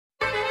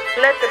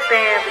Let the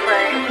band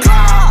play.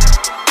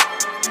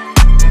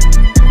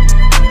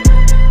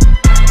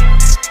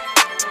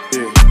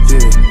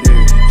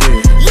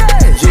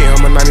 Yeah,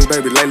 I'm a 90s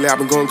baby. Lately, I've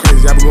been going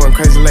crazy. I've been going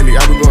crazy lately.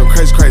 I've been going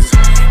crazy. Yeah,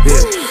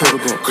 I've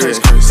been going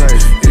crazy.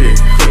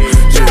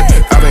 Yeah.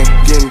 I've been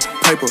getting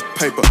paper.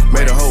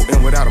 Made a hole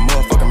in without a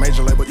motherfucking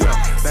major label.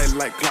 Yeah, they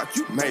like clock,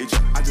 you major.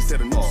 I just said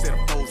a new set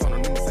of foes on a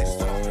new message.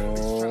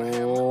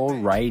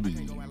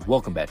 Alrighty.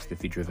 Welcome back to the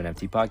Future of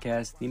NFT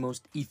podcast, the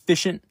most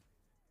efficient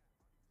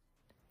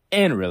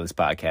and realist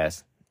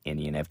podcast in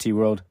the NFT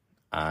world.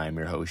 I'm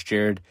your host,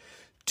 Jared.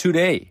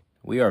 Today,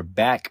 we are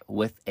back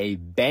with a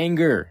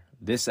banger.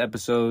 This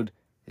episode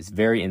is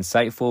very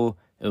insightful.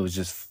 It was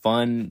just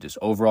fun, just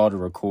overall to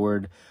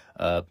record.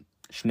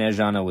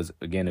 Snezhana was,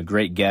 again, a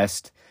great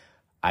guest.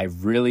 I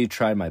really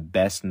tried my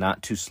best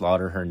not to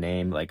slaughter her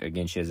name. Like,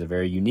 again, she has a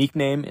very unique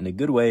name in a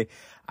good way.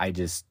 I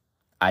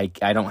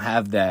don't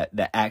have that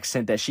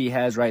accent that she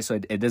has, right? So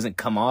it doesn't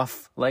come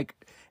off like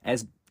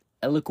as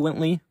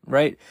eloquently,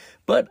 right?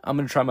 But I'm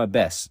going to try my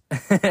best.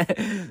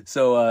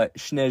 So,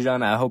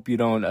 Snezhana, I hope you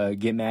don't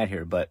get mad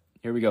here, but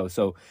here we go.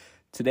 So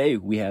today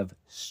we have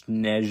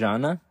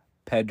Snezhana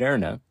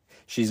Paderina.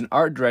 She's an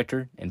art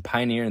director and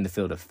pioneer in the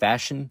field of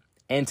fashion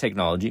and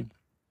technology.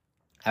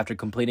 After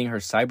completing her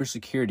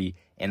cybersecurity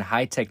and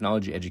high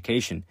technology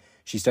education,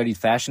 she studied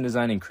fashion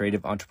design and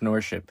creative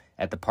entrepreneurship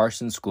at the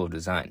Parsons School of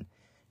Design.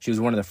 She was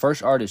one of the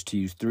first artists to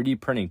use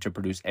 3D printing to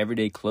produce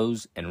everyday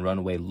clothes and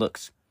runway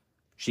looks.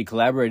 She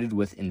collaborated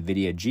with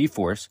NVIDIA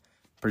GeForce,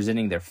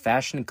 presenting their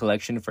fashion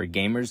collection for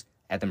gamers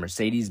at the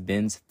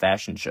Mercedes-Benz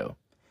Fashion Show.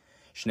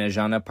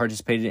 Snezhana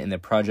participated in the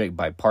project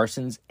by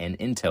Parsons and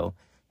Intel,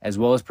 as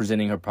well as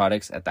presenting her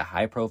products at the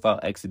high-profile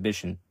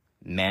exhibition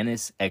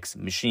Manus X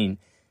Machine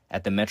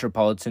at the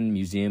Metropolitan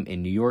Museum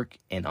in New York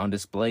and on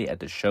display at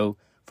the show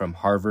from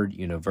Harvard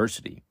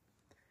University.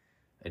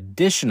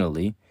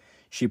 Additionally,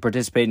 she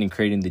participated in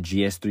creating the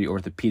GS3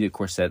 orthopedic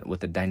corset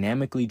with a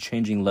dynamically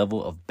changing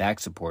level of back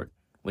support,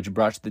 which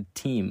brought the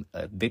team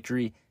a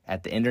victory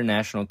at the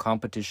International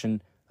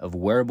Competition of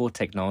Wearable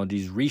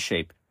Technologies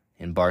Reshape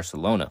in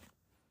Barcelona.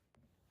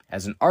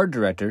 As an art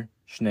director,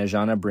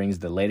 Snezhana brings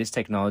the latest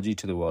technology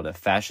to the world of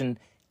fashion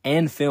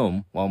and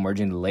film while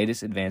merging the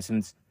latest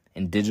advancements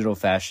in digital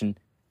fashion,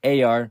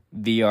 AR,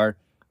 VR,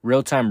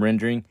 real-time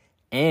rendering,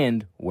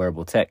 and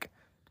wearable tech.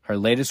 Her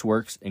latest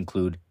works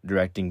include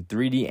directing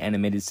 3D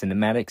animated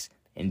cinematics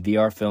and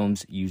VR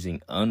films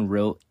using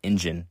Unreal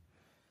Engine.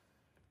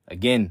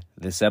 Again,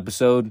 this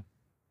episode,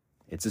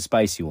 it's a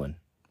spicy one.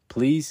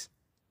 Please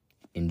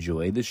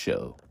enjoy the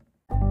show.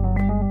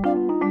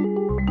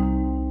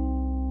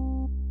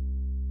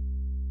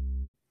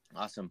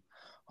 Awesome.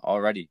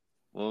 Alrighty.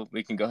 Well,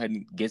 we can go ahead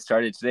and get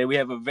started. Today we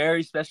have a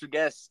very special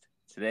guest.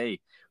 Today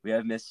we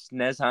have Miss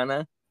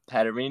Snezhana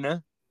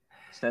Paderina.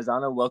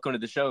 Snezhana, welcome to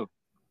the show.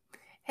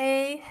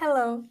 Hey,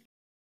 hello.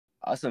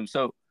 Awesome.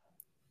 So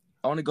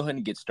I want to go ahead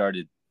and get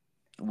started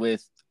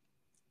with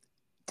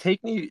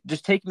take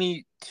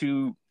me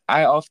to,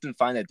 I often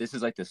find that this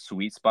is like the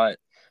sweet spot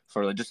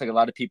for just like a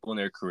lot of people in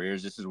their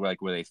careers. This is where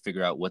they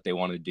figure out what they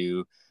want to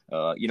do.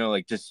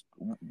 Just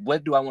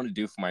what do I want to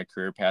do for my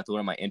career path? What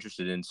am I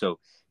interested in? So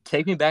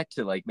take me back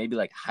to maybe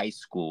high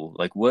school.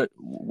 Like what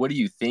are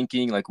you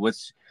thinking? Like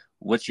what's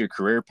your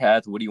career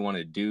path? What do you want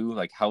to do?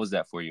 Like, how was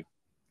that for you?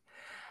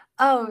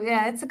 Oh,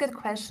 yeah, it's a good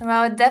question.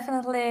 Well,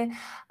 definitely,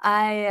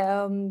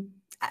 I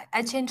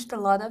changed a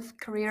lot of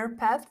career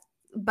paths,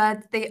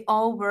 but they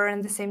all were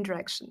in the same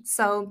direction.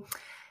 So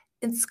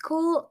in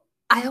school,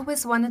 I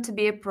always wanted to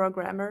be a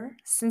programmer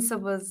since I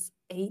was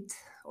 8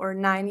 or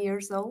 9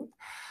 years old.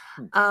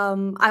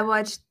 I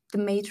watched The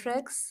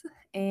Matrix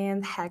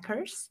and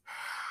Hackers.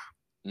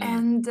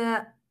 And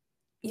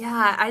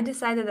yeah, I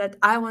decided that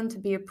I want to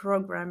be a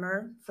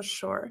programmer for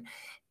sure.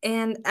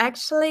 And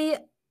actually,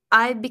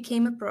 I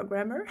became a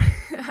programmer.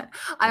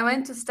 I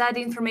went to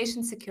study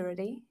information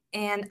security,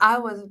 and I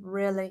was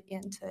really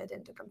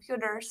into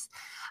computers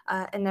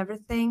and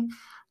everything.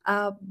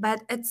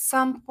 But at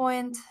some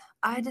point,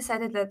 I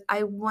decided that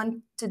I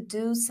want to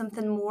do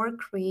something more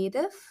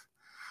creative,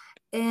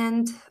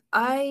 and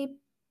I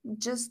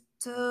just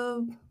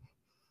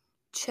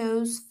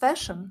chose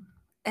fashion.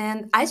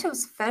 And I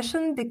chose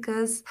fashion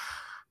because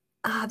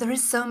there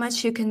is so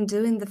much you can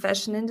do in the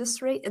fashion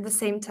industry at the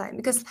same time.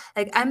 Because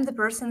I'm the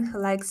person who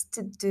likes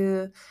to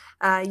do,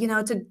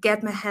 to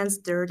get my hands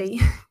dirty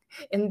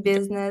in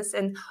business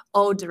in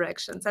all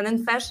directions. And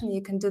in fashion,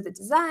 you can do the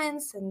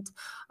designs and,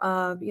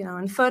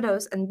 and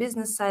photos and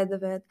business side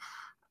of it.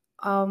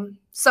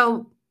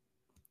 So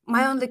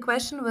my only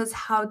question was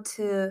how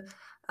to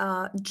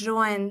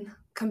join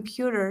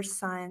computer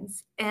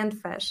science and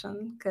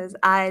fashion, because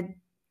I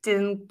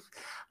didn't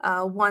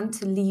want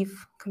to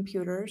leave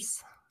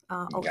computers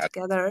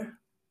altogether.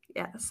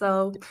 Yeah,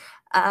 so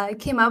I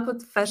came up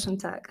with fashion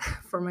tech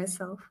for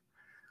myself.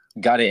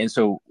 Got it. And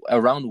so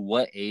around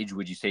what age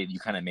would you say you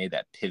kind of made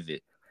that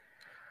pivot?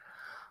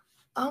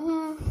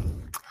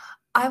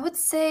 I would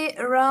say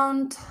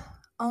around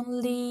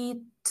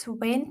only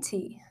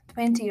 20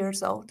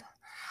 years old.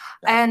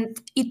 And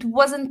it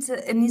wasn't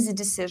an easy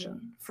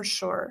decision, for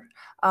sure.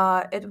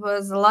 It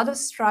was a lot of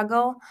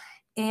struggle.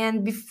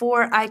 And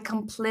before I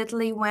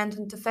completely went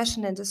into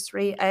fashion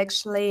industry, I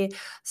actually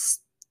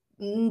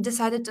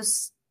decided to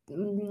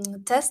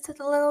test it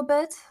a little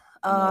bit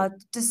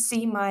to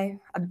see my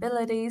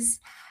abilities.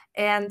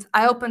 And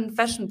I opened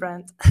fashion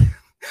brand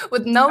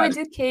with no Got it.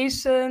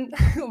 education,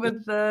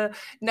 with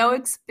no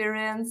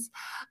experience,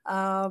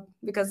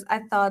 because I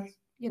thought,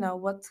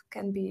 what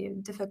can be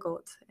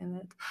difficult in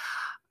it.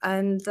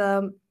 And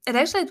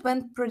it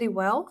went pretty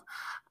well.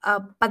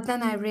 But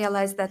then I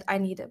realized that I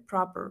need a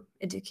proper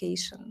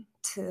education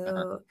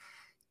Uh-huh.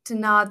 to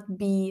not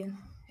be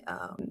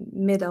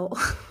middle.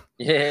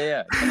 Yeah, yeah,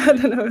 yeah. I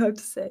don't know how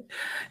to say.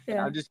 And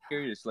Yeah. I'm just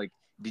curious, like,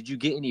 did you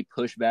get any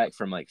pushback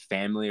from like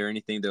family or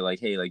anything? They're like,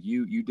 hey, like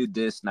you did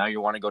this, now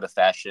you want to go to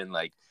fashion.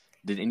 Like,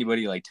 did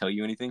anybody like tell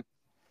you anything?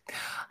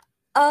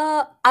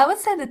 I would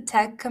say the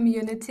tech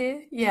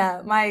community.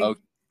 Yeah, my Oh,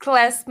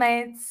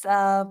 classmates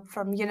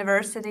from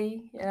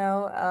university,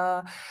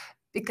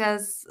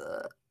 because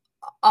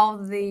all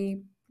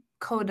the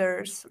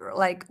coders were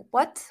like,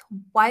 what?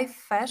 Why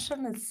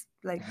fashion? It's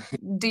like,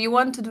 do you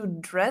want to do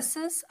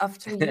dresses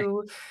after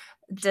you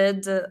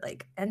did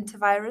like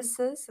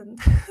antiviruses and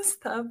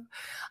stuff?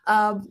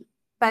 Um,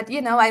 but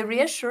I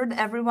reassured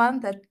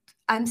everyone that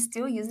I'm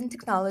still using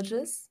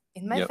technologies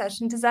in my yep,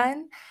 fashion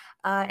design.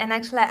 And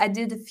actually, I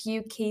did a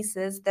few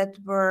cases that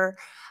were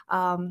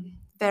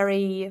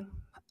very,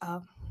 uh,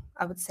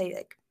 I would say,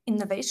 like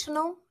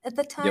innovational at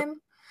the yep.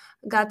 time.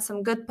 Got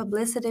some good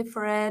publicity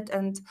for it,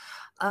 and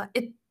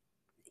it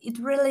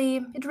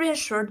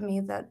reassured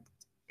me that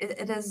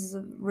it is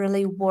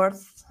really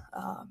worth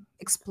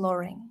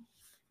exploring.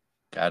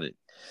 Got it.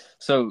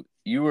 So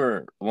you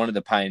were one of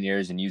the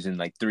pioneers in using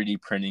like 3D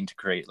printing to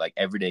create like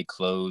everyday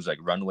clothes, like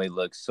runway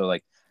looks. So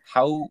like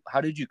how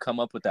did you come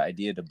up with the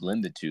idea to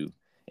blend the two?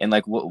 And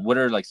like what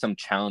are like some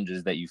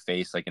challenges that you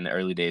face like in the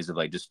early days of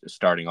like just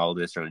starting all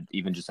this or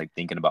even just like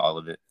thinking about all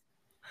of it?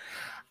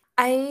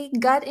 I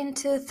got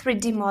into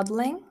 3D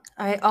modeling.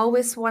 I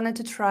always wanted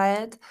to try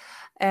it.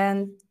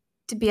 And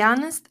to be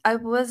honest, I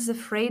was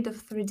afraid of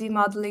 3D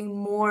modeling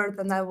more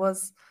than I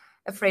was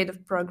afraid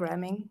of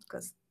programming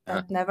because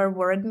Uh-huh. that never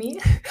worried me.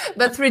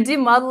 But 3D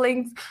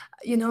modeling,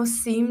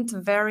 seemed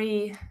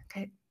very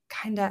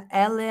kind of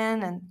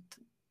alien and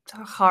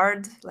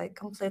hard, like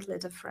completely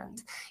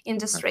different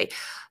industry.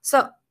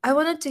 So I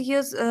wanted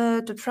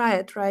to try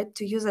it, right?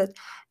 To use it.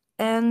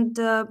 And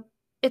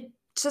it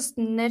just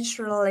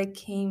naturally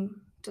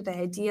came to the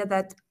idea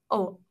that,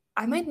 oh,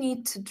 I might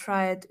need to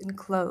try it in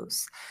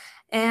clothes.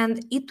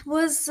 And it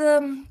was,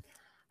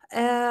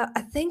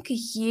 I think, a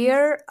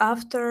year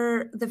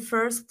after the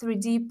first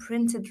 3D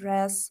printed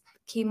dress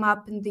came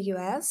up in the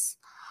US.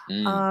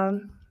 Mm,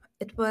 Um,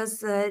 it was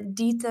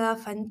Dita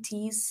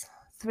Fanti's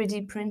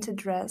 3D printed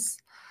dress.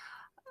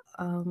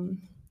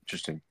 Um,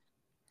 interesting.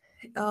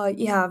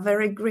 yeah,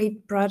 very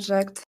great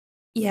project.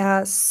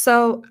 Yeah,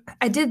 so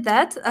I did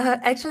that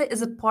actually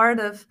as a part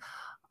of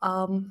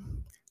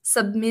um,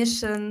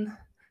 submission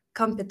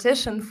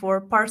competition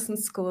for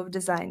Parsons School of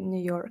Design in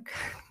New York.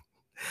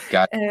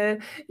 Got uh,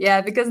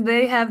 yeah, because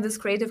they have this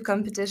creative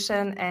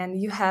competition,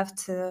 and you have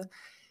to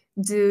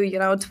do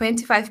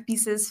 25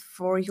 pieces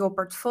for your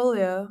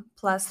portfolio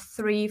plus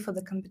 3 for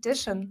the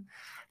competition.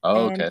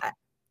 Oh, And okay.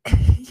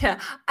 yeah,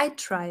 I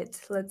tried.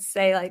 Let's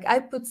say, like, I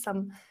put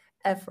some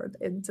effort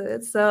into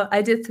it. So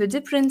I did 3D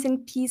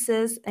printing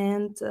pieces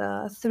and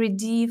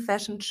 3D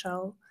fashion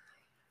show.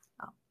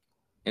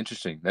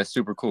 Interesting. That's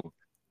super cool.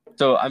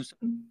 So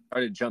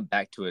sorry to jump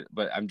back to it,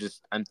 but I'm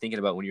thinking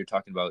about when you're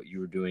talking about you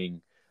were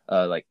doing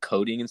like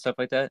coding and stuff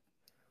like that.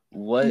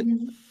 What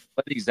Mhm.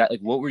 what exactly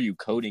like what were you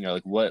coding or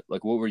like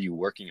what were you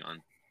working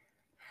on?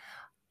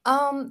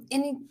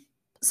 In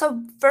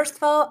So first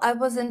of all, I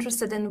was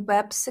interested in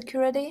web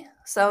security.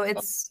 So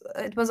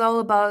it was all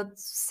about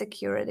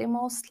security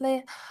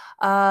mostly,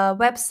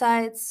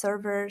 websites,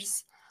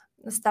 servers,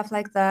 stuff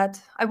like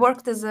that. I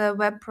worked as a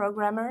web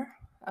programmer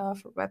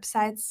for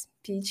websites,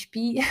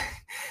 PHP,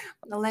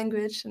 the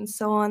language, and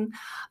so on.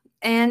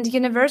 And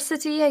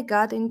university, I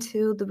got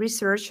into the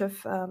research of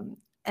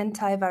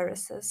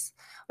antiviruses.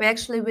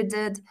 We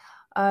did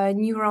a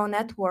neural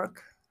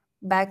network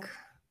back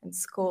in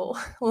school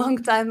a long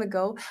time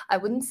ago. I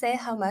wouldn't say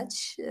how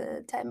much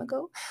time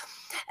ago.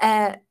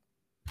 Uh,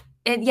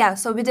 and yeah,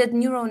 so we did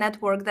neural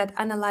network that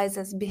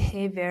analyzes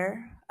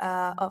behavior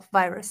of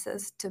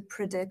viruses to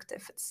predict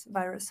if it's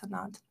virus or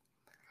not.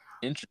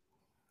 Interesting.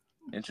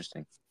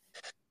 Interesting.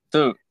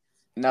 So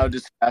now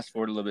just fast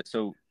forward a little bit.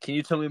 So can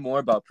you tell me more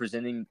about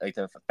presenting like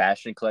the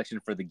fashion collection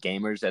for the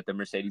gamers at the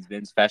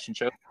Mercedes-Benz fashion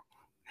show?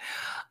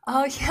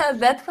 Oh yeah,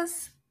 that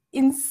was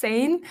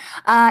insane.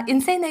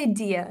 Insane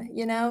idea,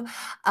 you know.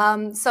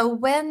 So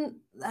when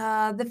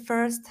the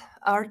first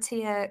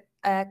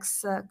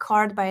RTX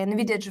card by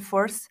NVIDIA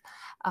GeForce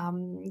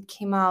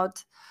came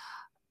out,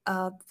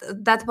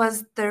 that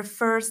was their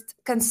first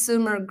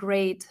consumer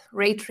grade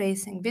ray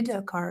tracing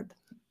video card.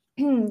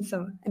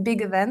 So a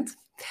big event.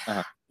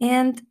 Uh-huh.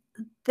 And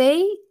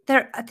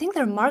I think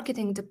their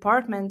marketing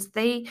department,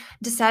 they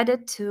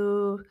decided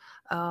to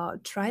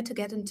try to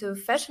get into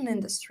fashion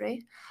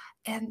industry,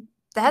 and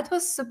that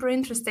was super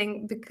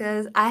interesting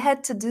because I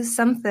had to do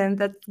something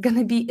that's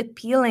gonna be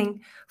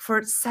appealing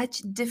for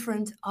such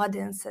different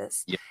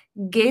audiences, Yeah.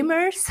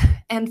 gamers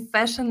and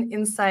fashion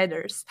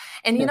insiders.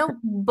 And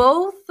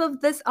both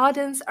of this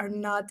audience are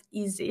not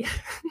easy.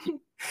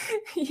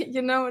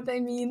 You know what I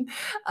mean?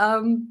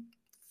 Um,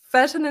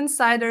 Fashion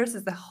insiders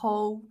is the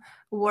whole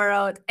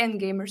world, and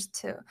gamers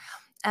too.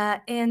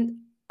 And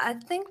I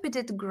think we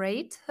did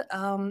great,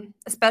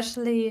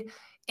 especially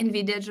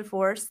NVIDIA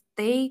GeForce.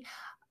 They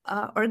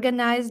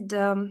organized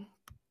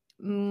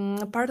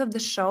part of the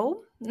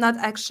show, not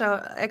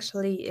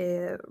actually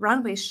a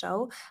runway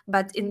show,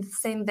 but in the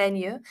same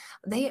venue.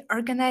 They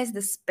organized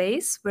the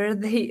space where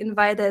they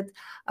invited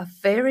a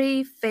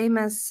very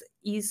famous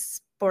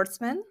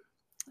e-sportsman,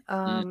 Mm,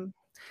 um,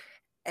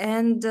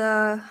 and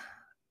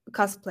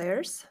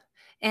cosplayers.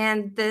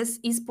 And this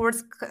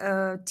esports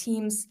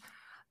teams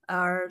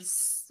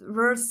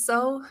were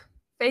so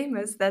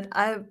famous that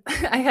I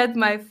I had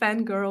my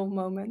fangirl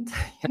moment,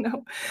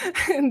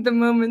 in the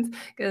moment,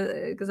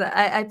 because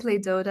I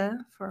played Dota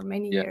for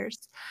many yeah.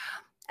 years.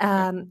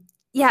 Okay.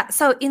 Yeah,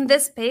 so in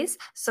this space,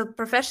 so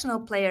professional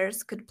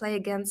players could play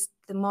against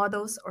the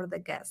models or the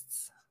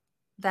guests.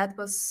 That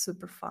was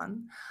super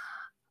fun.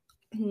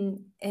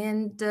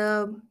 And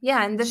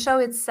yeah, in the show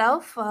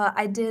itself,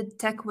 I did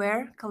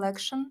techwear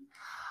collection.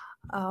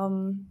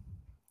 Um,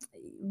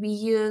 we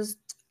used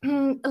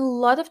a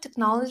lot of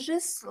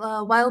technologies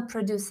while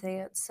producing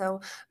it. So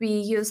we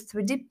used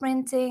 3D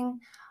printing,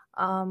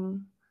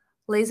 um,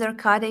 laser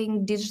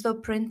cutting, digital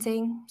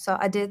printing. So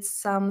I did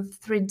some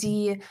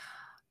 3D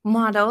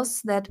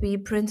models that we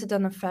printed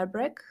on a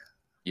fabric.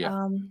 Yeah.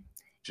 Um,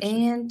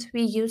 Interesting. and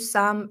we used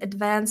some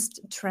advanced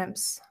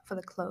trims for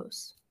the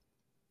clothes.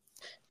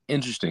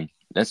 Interesting.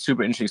 That's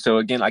super interesting. So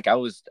again, like I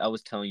was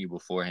telling you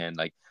beforehand,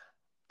 like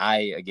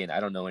I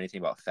don't know anything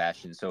about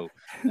fashion. So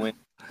when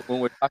when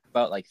we're talking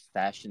about like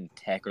fashion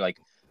tech or like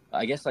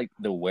I guess like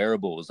the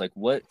wearables, like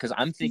what? Because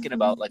I'm thinking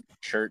about Mhm. like a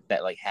shirt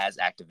that like has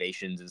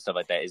activations and stuff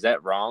like that. Is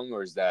that wrong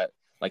or is that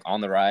like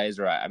on the rise?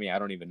 Or I mean I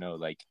don't even know.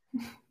 Like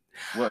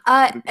what?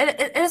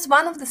 It is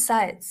one of the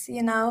sides,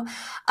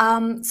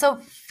 So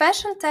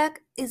fashion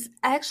tech is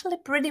actually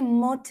pretty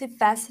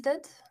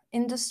multifaceted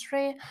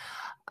industry.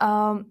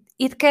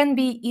 It can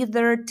be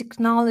either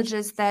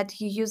technologies that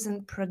you use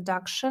in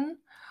production,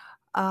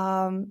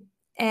 um,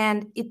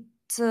 and it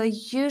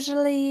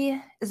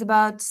usually is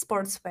about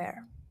sportswear.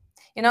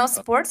 Oh,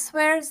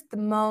 Sportswear is the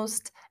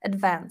most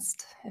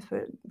advanced if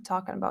we're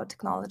talking about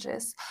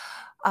technologies.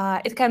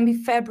 It can be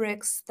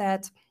fabrics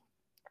that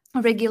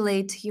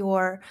regulate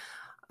your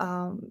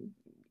um,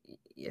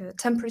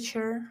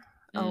 temperature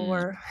mm,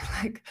 or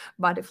like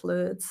body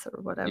fluids or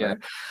yeah, whatever.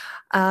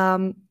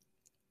 Um,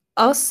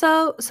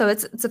 Also, so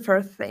it's a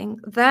first thing.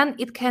 Then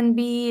it can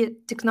be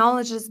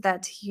technologies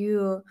that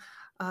you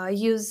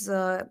use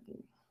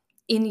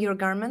in your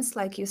garments,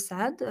 like you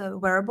said,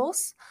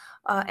 wearables,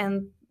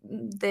 and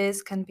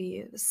this can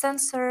be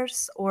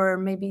sensors or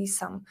maybe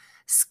some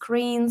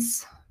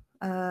screens,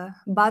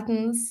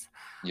 buttons.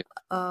 yeah,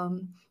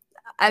 Um,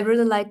 I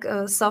really like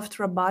soft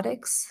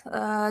robotics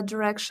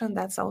direction.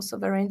 That's also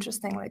very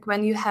interesting. Like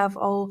when you have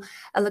all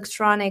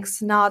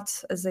electronics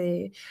not as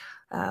a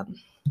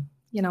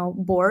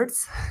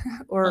boards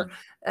uh, or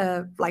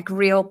like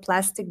real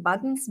plastic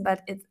buttons,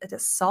 but it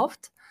is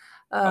soft,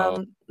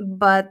 oh,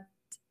 but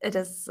it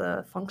is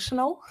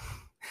functional.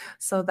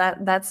 So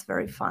that's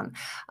very fun.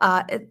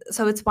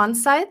 So it's one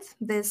side,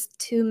 there's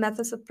two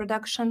methods of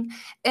production,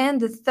 and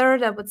the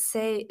third I would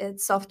say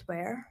it's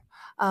software.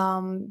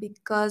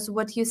 Because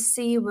what you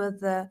see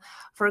with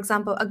for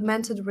example,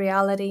 augmented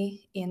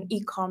reality in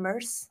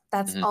e-commerce,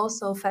 that's mhm,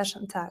 also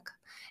fashion tech.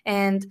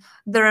 And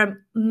there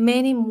are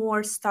many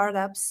more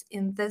startups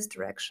in this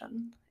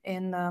direction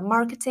in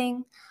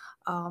marketing,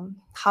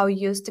 how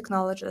you use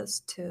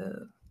technologies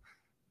to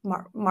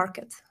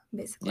market,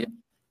 yeah. basically.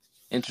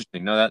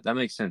 Interesting. No, that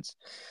makes sense.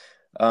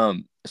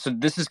 So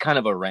this is kind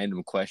of a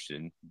random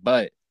question,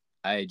 but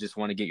I just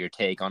want to get your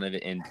take on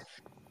it. And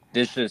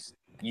this just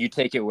you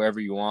take it wherever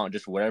you want,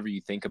 just whatever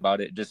you think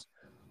about it. Just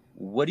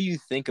what do you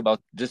think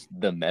about just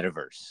the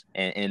metaverse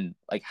and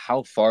like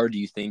how far do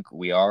you think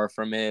we are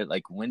from it?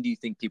 Like when do you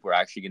think people are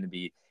actually going to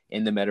be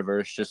in the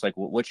metaverse? Just like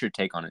what's your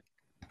take on it?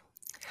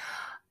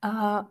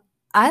 Uh,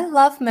 I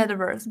love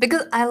metaverse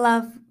because I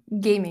love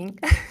gaming.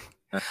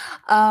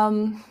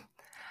 um,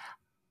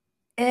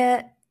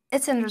 it,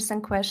 it's an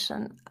interesting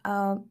question.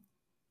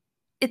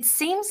 It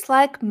seems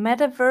like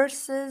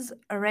metaverses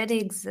already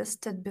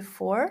existed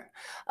before.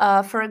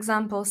 For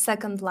example,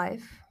 Second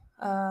Life.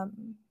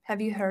 Have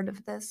you heard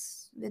of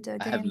this video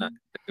I have not. game?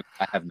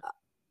 I have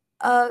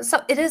not.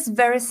 So it is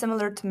very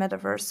similar to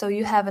metaverse. So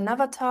you have an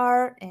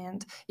avatar,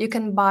 and you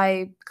can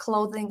buy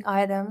clothing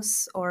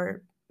items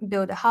or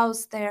build a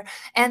house there.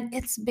 And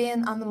it's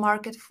been on the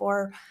market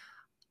for,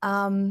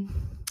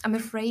 I'm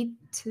afraid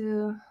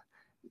to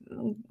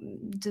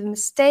do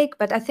mistake,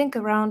 but I think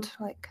around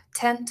like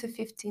 10 to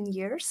 15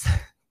 years.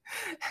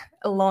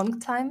 a long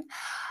time.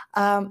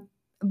 Um,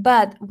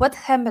 but what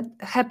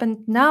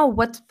happened now?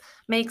 What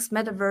makes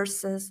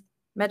metaverses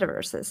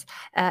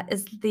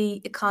is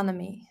the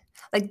economy.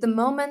 Like the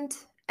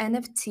moment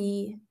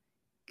NFT,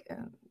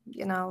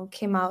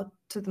 came out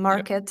to the Yep.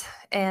 market,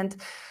 and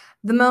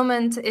the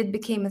moment it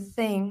became a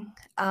thing,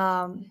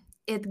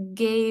 it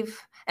gave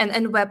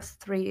and Web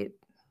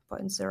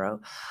 3.0.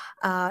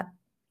 Uh,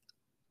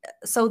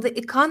 so the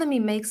economy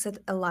makes it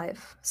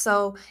alive.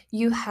 So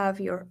you have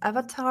your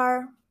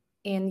avatar,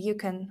 and you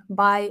can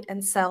buy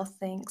and sell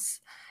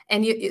things,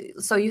 and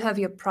so you have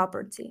your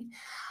property.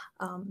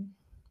 Um,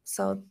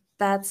 so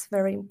that's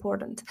very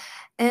important,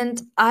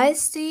 and I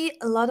see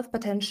a lot of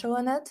potential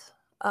in it.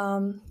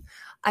 Um,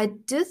 I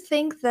do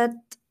think that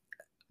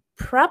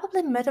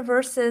probably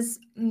metaverses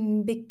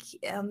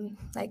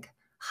like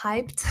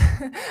hyped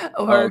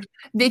Oh, or okay.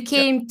 Yep.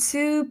 became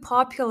too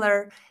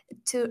popular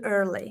too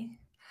early.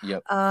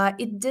 Yep.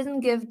 It didn't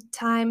give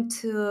time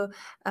to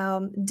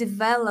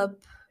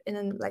develop in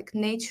a like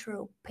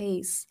natural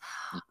pace.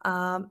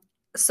 Um,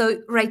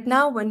 so right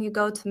now, when you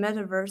go to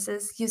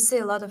metaverses, you see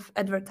a lot of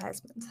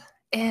advertisement,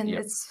 and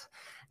Yep.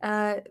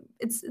 uh,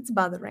 it's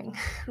bothering,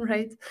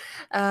 right?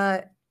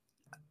 Uh,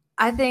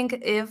 I think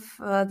if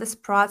this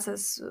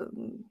process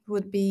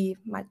would be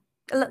like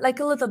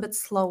a little bit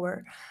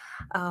slower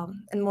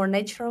and more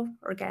natural,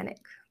 organic,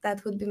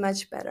 that would be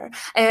much better.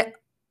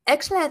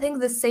 Actually, I think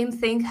the same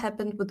thing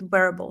happened with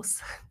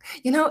wearables.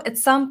 At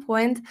some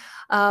point,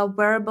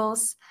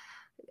 wearables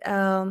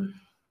um,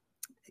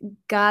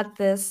 got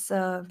this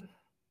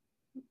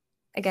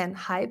again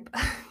hype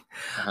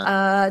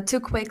Uh-huh.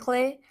 too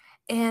quickly,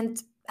 and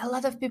a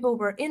lot of people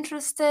were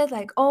interested,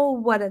 like, oh,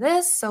 what it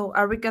is. So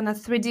are we gonna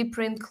 3D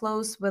print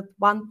clothes with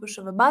one push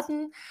of a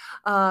button?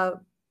 uh,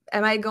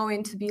 am I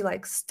going to be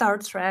like Star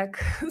Trek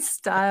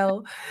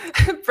style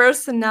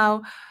person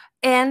now?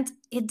 And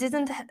it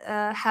didn't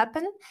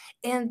happen,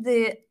 and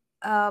the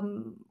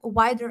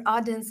wider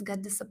audience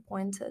got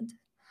disappointed,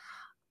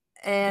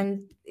 Mm.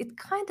 and it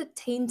kind of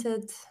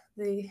tainted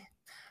the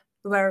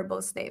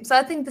wearables name. So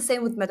I think the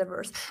same with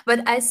metaverse, but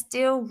I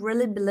still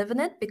really believe in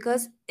it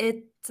because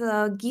it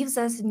gives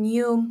us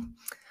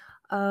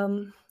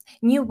um,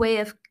 new way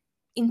of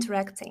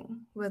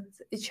interacting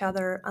with each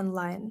other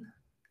online.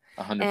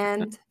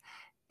 100%.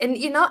 And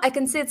I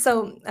can see it.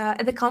 So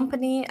at the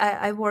company,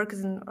 I work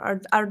as an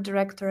art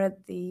director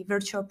at the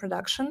virtual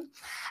production,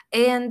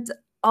 and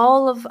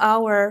all of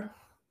our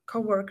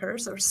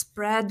coworkers are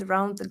spread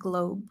around the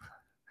globe.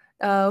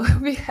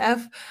 We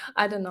have,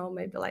 I don't know,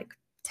 maybe like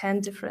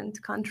 10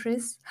 different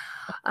countries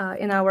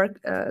in our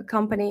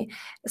company.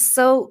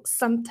 So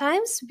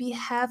sometimes we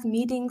have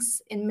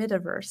meetings in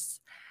metaverse,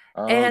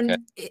 Oh, okay. and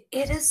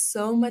it is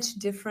so much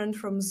different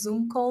from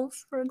Zoom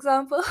calls, for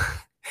example,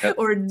 Yep.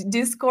 or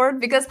Discord,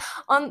 because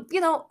on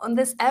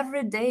this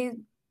everyday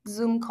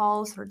Zoom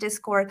calls or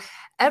Discord,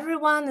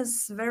 everyone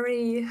is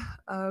very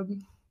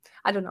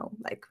I don't know,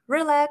 like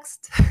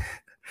relaxed.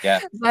 Yeah.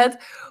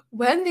 But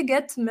when we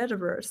get to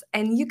metaverse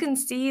and you can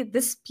see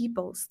these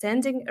people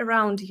standing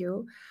around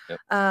you,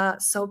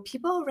 Yep. so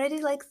people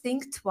already like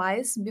think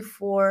twice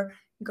before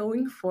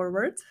going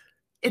forward.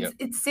 Yep.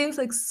 It seems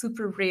like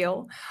super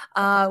real.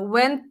 Uh-huh.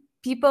 When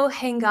people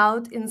hang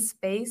out in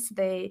space,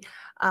 they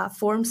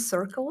form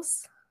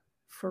circles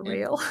for Mm.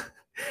 real.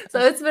 So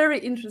Uh-huh. it's very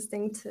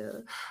interesting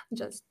to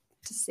just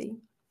to see.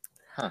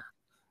 Huh.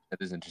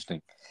 That is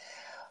interesting.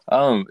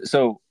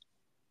 So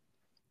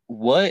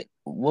what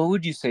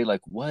would you say,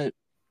 like, what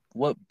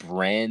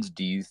brands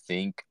do you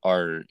think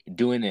are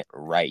doing it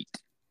right?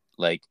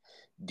 Like,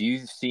 do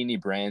you see any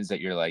brands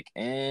that you're like,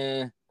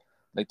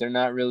 like they're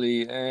not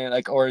really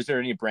like, or is there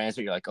any brands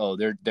that you're like, oh,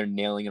 they're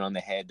nailing it on the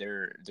head,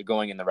 they're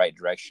going in the right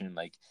direction?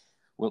 Like,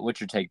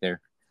 what's your take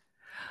there?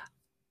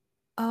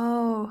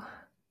 Oh,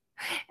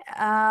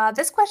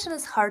 this question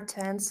is hard to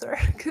answer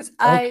because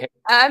Okay.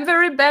 I'm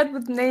very bad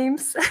with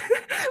names.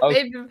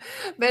 Okay. Maybe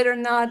better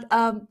not.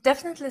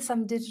 Definitely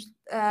some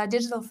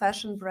digital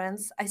fashion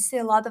brands. I see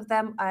a lot of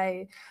them.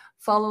 I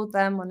follow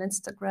them on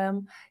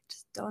Instagram.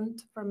 Just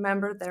don't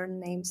remember their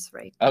names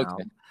right Okay. now.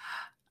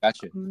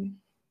 Gotcha. Um,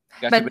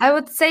 Gotcha. but But I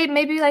would say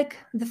maybe like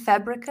the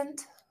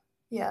Fabricant.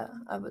 Yeah,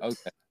 I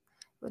okay.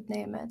 would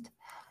name it.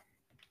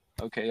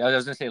 Okay. I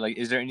was gonna say, like,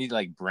 is there any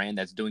like brand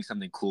that's doing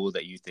something cool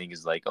that you think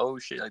is like, oh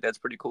shit, like that's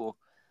pretty cool?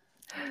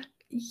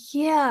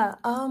 Yeah.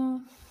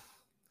 I'm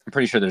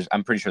pretty sure there's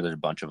a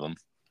bunch of them.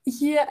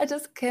 Yeah. I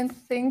just can't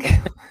think.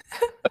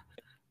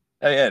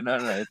 Oh yeah, no,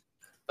 it's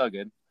all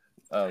good.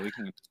 We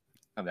can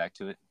come back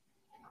to it.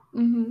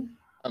 Hmm.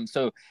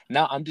 So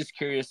now I'm just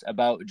curious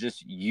about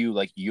just you,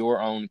 like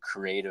your own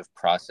creative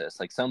process.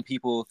 Like some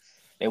people,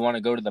 they want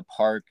to go to the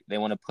park, they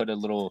want to put a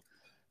little,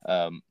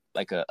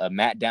 like a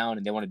mat down,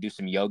 and they want to do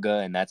some yoga,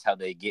 and that's how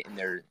they get in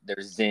their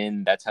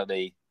zen. That's how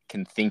they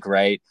can think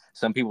right.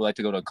 Some people like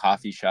to go to a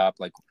coffee shop.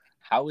 Like,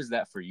 how is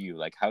that for you?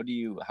 Like, how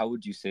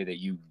would you say that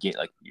you get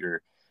like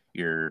your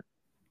your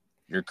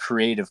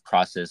creative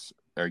process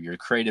or your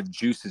creative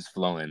juices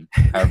flowing,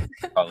 however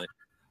you call it?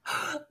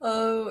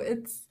 Oh,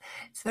 it's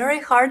very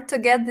hard to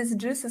get these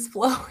juices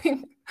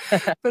flowing.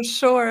 for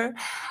sure.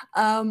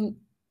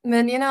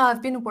 Man,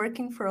 I've been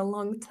working for a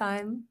long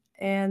time,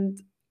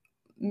 and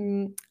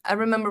I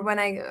remember when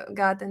I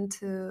got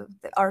into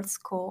the art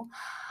school,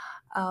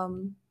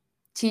 um,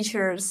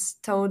 teachers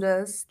told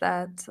us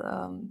that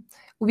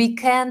we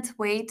can't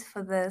wait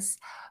for this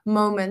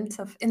moment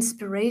of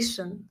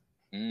inspiration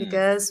Mm,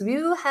 because we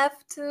will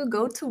have to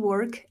go to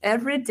work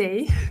every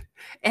day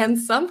and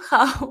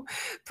somehow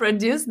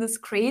produce this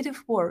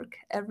creative work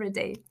every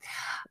day.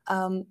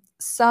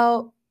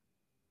 So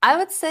I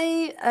would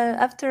say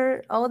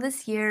after all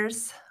these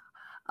years,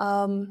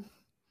 um,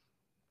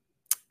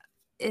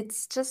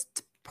 it's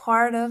just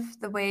part of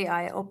the way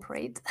I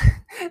operate.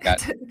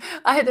 got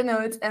I don't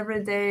know, it's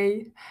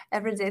everyday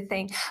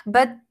thing.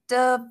 But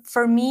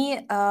for me,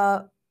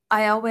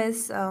 I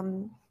always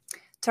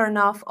turn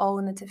off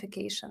all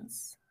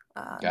notifications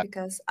got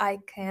because I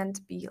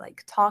can't be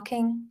like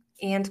talking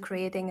and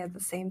creating at the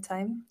same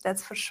time.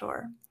 That's for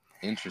sure.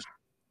 interesting.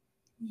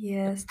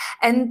 Yes,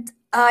 and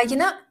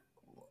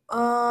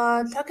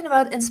talking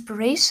about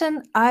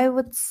inspiration, I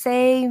would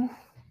say,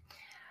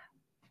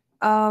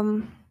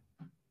 um,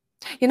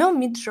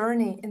 Mid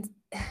Journey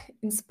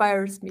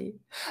inspires me,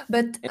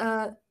 but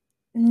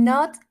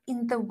not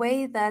in the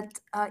way that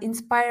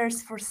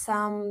inspires for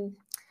some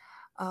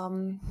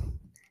um,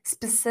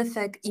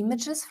 specific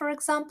images, for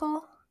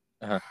example.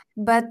 Uh-huh.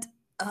 But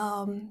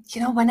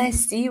when I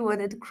see what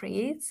it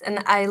creates, and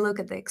I look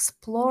at the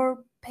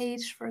Explore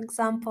page, for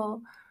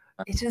example,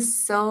 it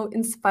is so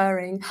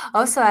inspiring.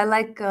 Also, I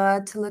like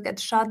to look at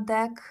Shot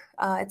Deck.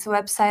 It's a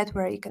website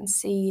where you can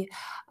see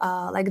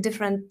like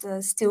different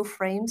still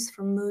frames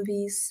from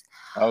movies.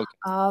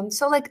 Okay,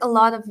 So like a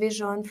lot of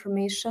visual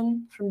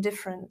information from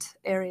different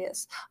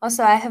areas.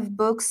 Also, I have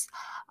books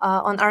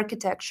on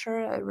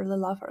architecture. I really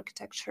love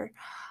architecture.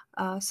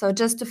 So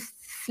just to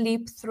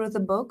flip through the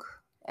book,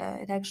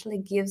 it actually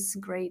gives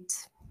great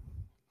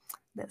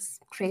this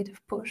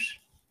creative push.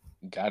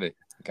 got it.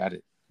 Got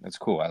it. That's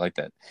cool. I like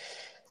that.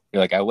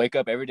 You're like, I wake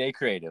up every day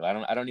creative. I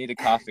don't need a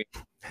coffee.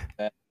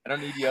 I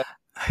don't need you.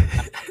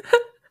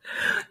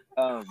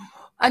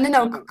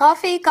 No, So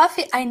coffee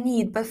I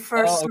need, but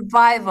for oh, okay.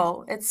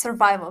 survival, it's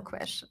survival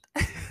question.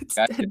 It's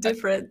Gotcha.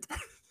 different.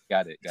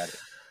 Got it. Got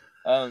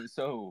it.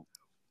 So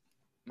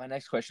my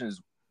next question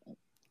is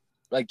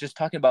like just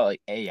talking about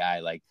like AI.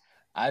 Like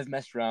I've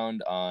messed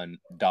around on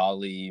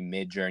Dolly,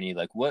 Mid Journey.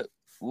 Like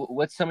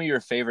what's some of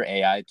your favorite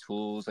AI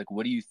tools? Like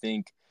what do you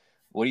think?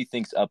 What do you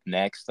think's up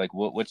next? Like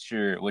what's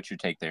your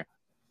take there?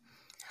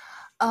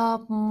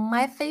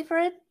 My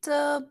favorite,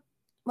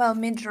 well,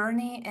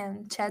 Midjourney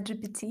and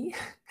ChatGPT.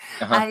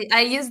 Uh huh.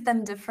 I use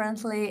them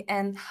differently,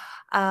 and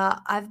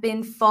I've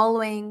been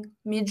following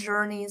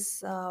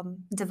Midjourney's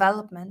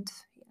development,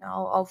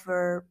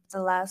 over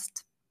the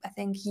last, I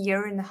think,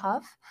 year and a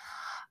half,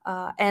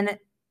 and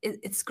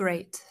it's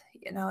great.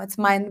 It's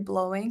mind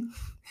blowing.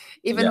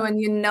 Even Yeah. when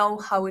you know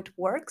how it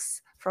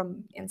works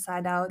from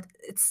inside out,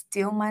 it's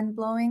still mind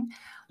blowing.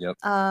 Yep.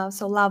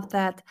 So love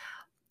that.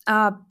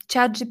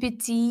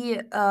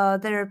 ChatGPT,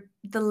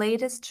 the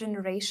latest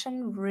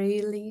generation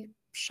really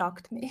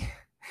shocked me,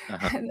 Uh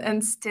huh.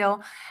 and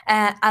still,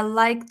 I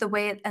like the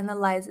way it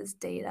analyzes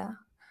data.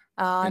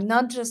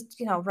 Not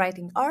just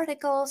writing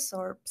articles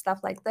or stuff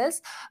like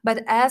this,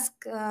 but ask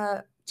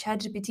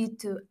ChatGPT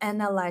to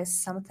analyze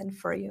something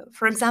for you.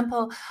 For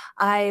example,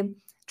 I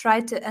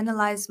try to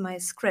analyze my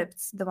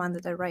scripts, the one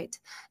that I write.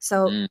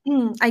 So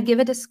Mm, I give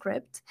it a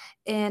script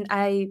and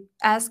I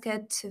ask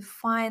it to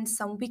find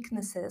some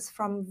weaknesses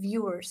from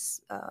viewers'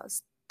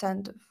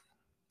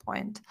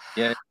 standpoint.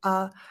 yeah.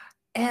 Uh,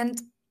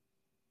 and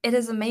it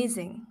is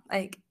amazing.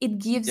 Like it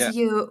gives Yeah.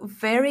 you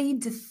very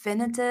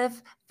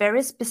definitive,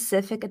 very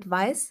specific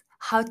advice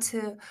how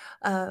to,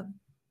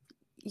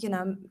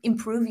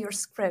 improve your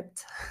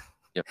script.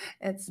 Yep.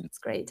 It's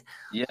great.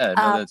 Yeah. No,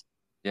 Uh, that's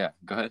yeah.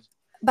 Go ahead.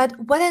 But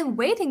what I'm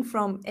waiting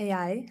from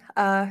AI,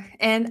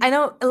 and I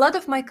know a lot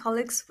of my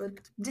colleagues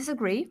would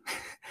disagree,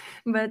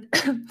 but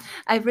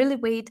I really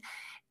wait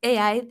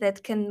AI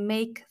that can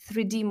make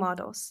 3D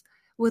models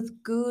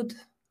with good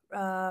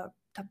uh,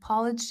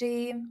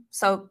 topology,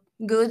 so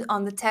good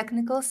on the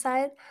technical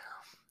side.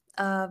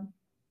 Uh,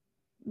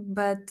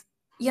 but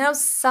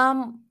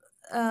some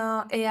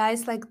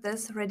AIs like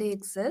this already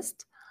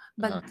exist,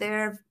 Uh-huh. but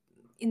they're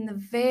in the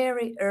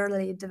very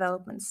early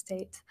development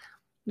state.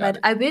 Got But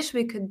it. I wish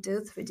we could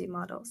do 3D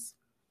models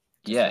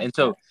just Yeah. like And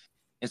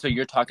that. so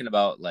you're talking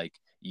about like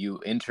you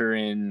enter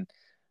in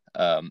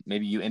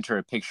maybe you enter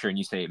a picture and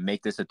you say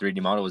make this a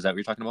 3D model. Is that what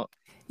you're talking about?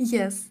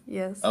 Yes,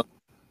 yes. Oh,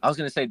 I was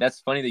gonna say that's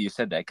funny that you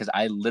said that because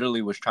I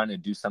literally was trying to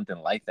do something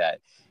like that,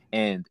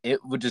 and it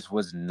would just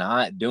was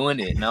not doing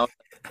it. And I was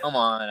like, "Come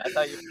on, I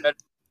thought you were better."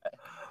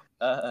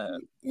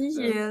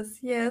 So Yes,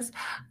 yes.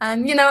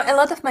 And a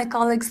lot of my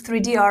colleagues,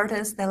 3D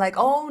artists, they're like,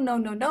 oh, no,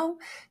 no, no,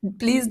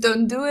 please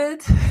don't do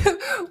it.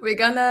 We're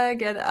gonna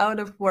get out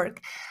of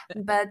work.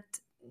 But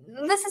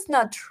this is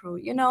not true.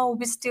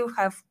 We still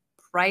have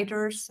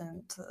writers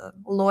and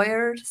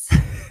lawyers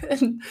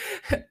and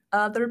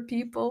other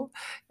people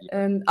Yeah,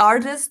 and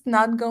artists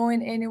not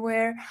going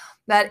anywhere,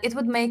 that it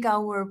would make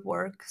our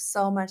work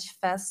so much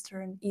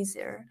faster and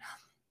easier.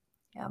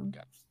 Yeah.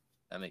 got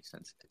that makes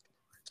sense.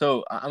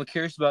 So I'm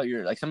curious about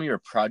your like some of your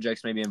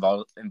projects, maybe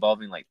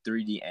involving like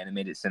 3D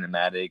animated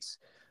cinematics,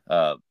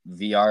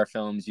 VR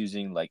films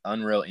using like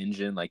Unreal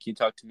Engine. Like, can you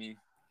talk to me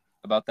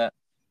about that?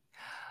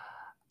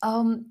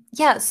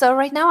 Yeah, so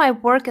right now I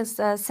work as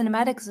a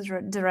cinematics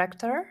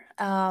director.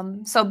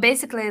 So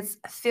basically, it's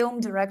a film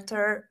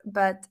director,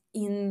 but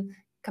in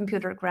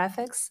computer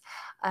graphics,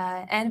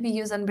 and we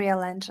use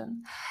Unreal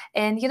Engine.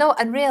 And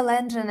Unreal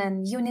Engine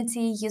and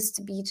Unity used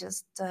to be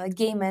just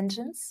game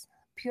engines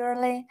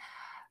purely,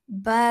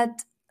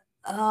 but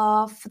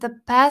for the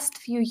past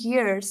few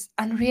years,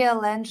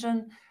 Unreal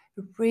Engine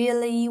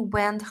really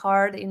went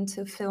hard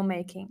into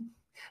filmmaking.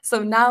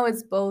 So now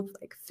it's both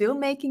like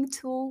filmmaking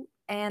tool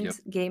and Yep.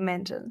 game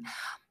engine,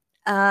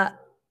 uh,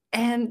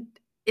 and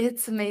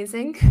it's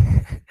amazing.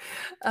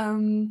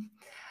 um,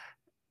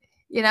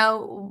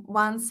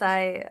 Once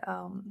I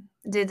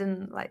did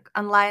an like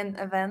online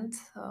event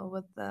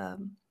with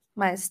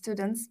my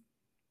students,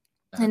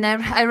 Uh-huh. and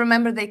I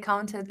remember they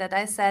counted that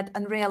I said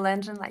Unreal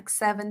Engine like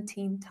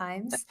 17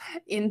 times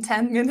in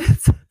 10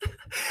 minutes.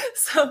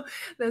 So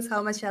that's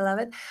how much I love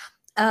it.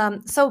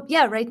 So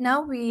yeah, right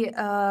now me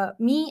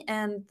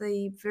and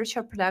the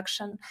virtual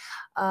production,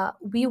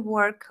 we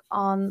work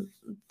on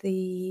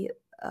the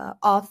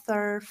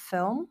author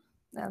film.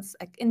 That's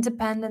like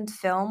independent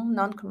film,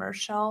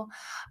 non-commercial,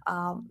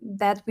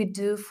 that we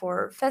do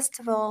for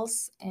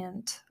festivals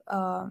and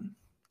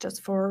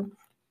just for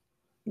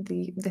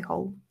the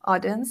whole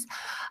audience.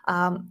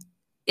 Um,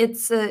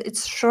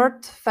 it's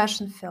short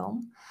fashion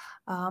film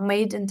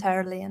made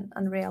entirely in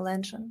Unreal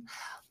Engine.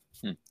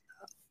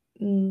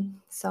 Hmm.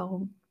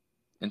 So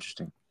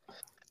Interesting.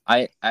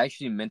 I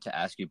actually meant to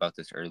ask you about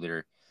this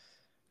earlier.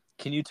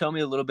 Can you tell me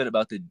a little bit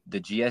about the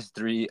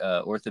GS3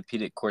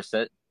 orthopedic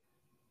corset?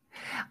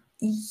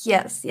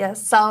 yes,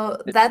 yes. So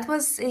that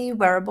was a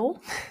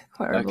wearable,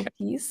 wearable Okay.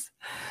 piece.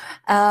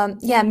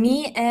 Yeah,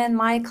 me and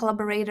my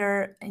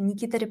collaborator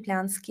Nikita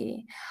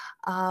Replyansky,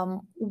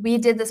 we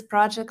did this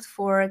project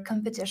for a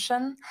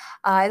competition.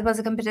 It was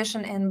a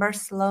competition in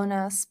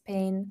Barcelona,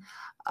 Spain,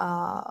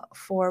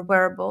 for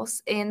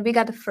wearables, and we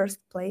got the first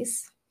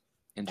place.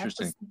 That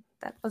Interesting. was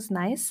that was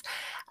nice.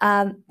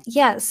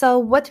 Yeah. So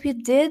what we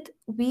did,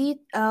 we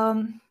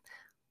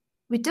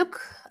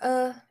took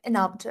an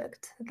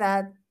object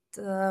that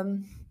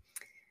um,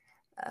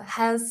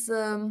 has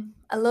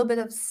a little bit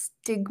of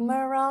stigma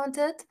around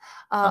it,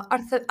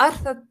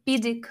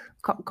 orthopedic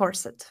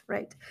corset,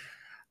 right?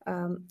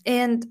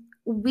 And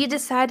we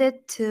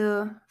decided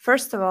to,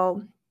 first of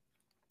all,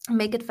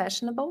 make it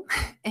fashionable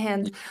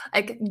and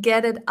like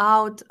get it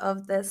out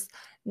of this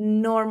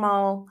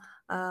normal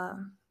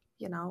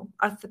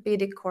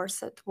orthopedic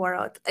corset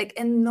world, like,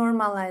 and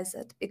normalize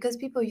it because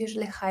people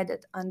usually hide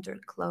it under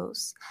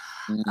clothes.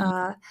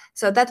 Mm,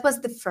 So that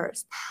was the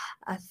first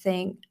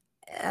thing,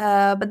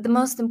 but the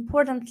most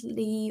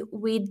importantly,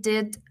 we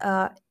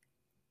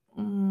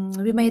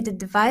made a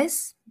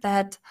device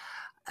that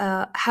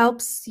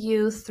helps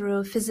you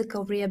through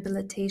physical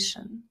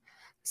rehabilitation.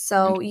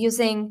 So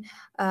using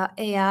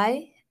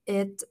AI,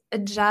 it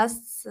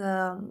adjusts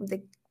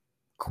the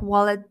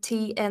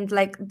quality and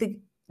like the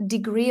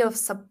degree of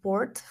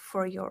support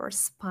for your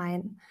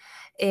spine.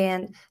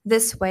 And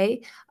this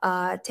way,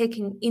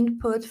 taking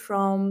input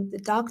from the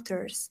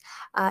doctors,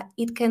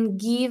 it can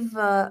give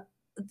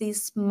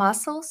these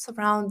muscles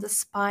around the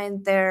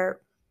spine their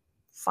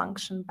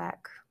function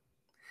back.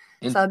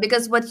 in, So,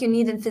 because what you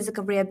need in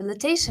physical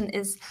rehabilitation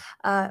is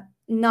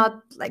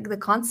not like the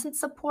constant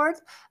support,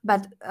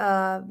 but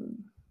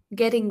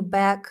getting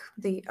back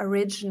the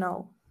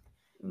original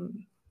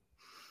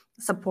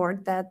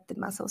support that the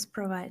muscles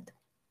provide.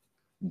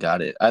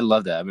 got it. I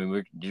love that. I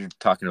mean, you're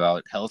talking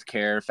about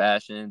healthcare,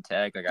 fashion,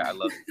 tech. Like, I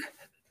love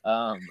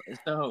it.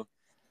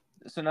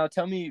 So now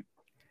tell me.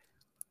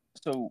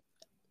 So,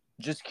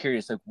 just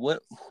curious, like,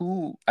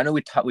 who? I know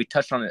we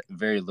touched on it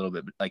very little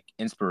bit, but like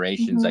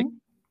inspirations, like Mhm.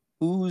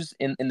 who's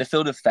in the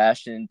field of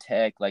fashion,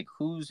 tech, like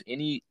who's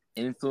any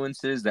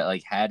influences that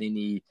like had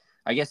any?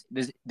 I guess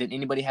did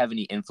anybody have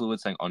any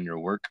influence like on your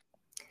work?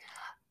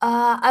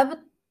 I would.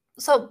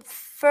 So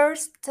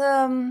first,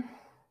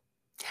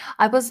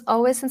 I was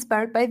always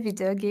inspired by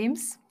video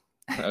games.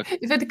 Okay.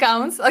 If it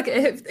counts,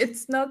 okay. If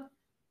it's not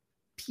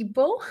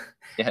people,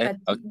 Yeah.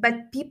 but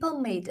Okay. people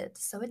made it,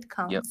 so it Yep.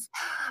 counts.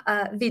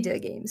 Video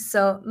games.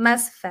 So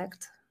Mass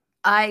Effect.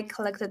 I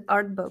collected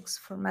art books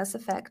for Mass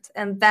Effect,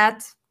 and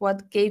that's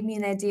what gave me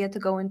an idea to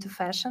go into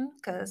fashion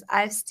because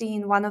I've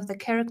seen one of the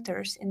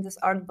characters in this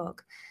art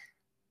book.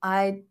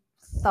 I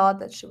thought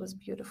that she was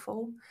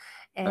beautiful,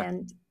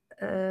 and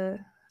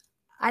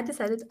I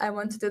decided I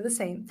want to do the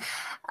same.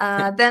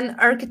 Then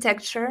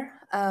architecture.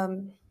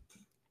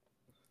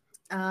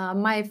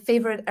 My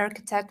favorite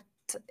architect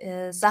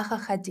is Zaha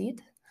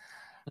Hadid.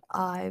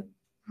 I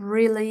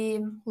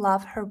really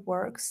love her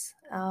works,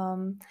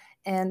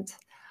 and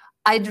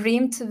I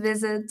dream to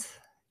visit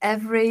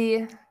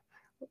every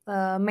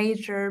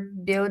major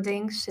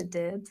building she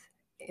did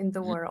in the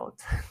Mhm. world.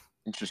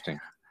 Interesting.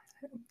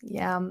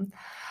 Yeah.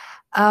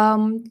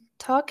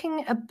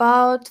 Talking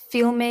about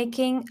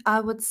filmmaking, I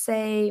would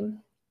say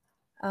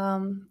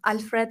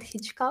Alfred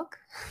Hitchcock.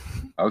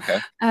 Okay.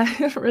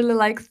 I really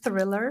like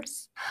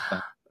thrillers.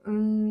 Uh,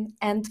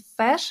 And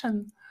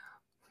fashion.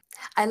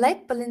 I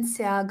like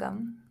Balenciaga.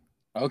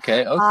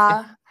 okay. Okay.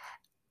 Uh,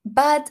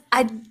 but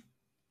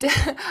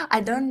I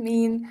don't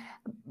mean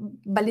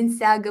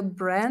Balenciaga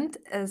brand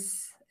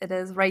as it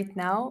is right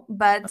now,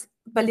 but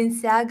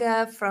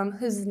Balenciaga from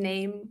whose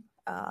name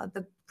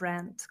the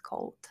brand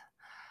called.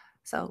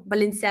 So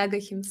Balenciaga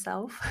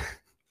himself.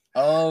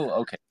 Oh,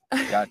 okay.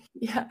 Got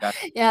Yeah, got.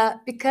 yeah,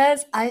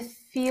 because I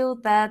feel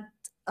that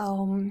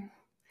um,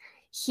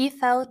 he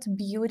felt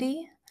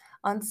beauty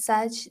on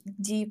such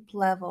deep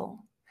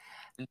level.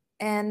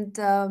 And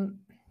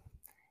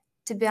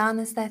to be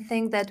honest, I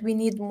think that we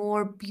need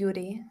more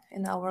beauty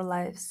in our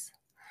lives.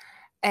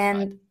 I,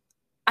 And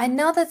I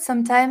know that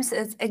sometimes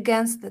it's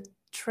against the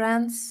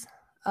trends,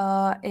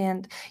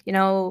 and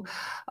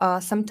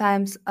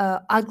sometimes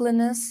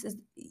ugliness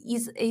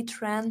is a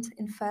trend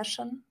in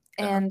fashion,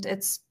 uh-huh. and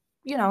it's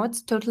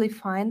totally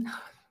fine.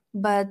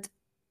 But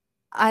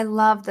I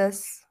love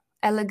this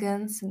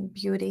elegance and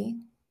beauty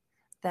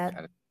that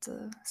Got it.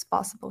 is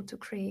possible to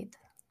create.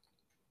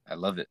 I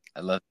love it.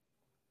 I love it.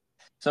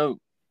 So,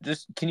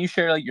 just can you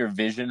share like your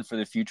vision for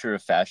the future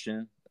of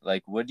fashion?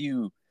 Like, what do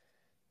you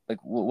like?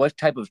 What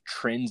type of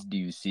trends do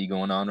you see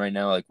going on right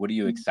now? Like, what are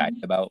you excited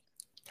Mhm. about?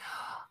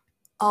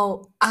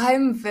 Oh,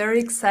 I'm very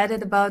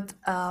excited about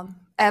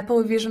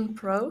Apple Vision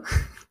Pro.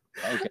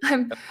 Okay.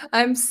 I'm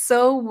I'm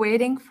so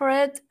waiting for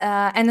it,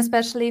 and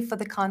especially for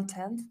the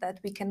content that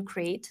we can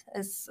create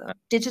as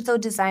digital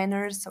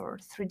designers or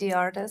 3D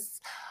artists.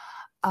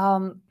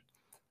 Um,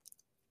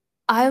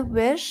 I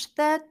wish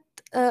that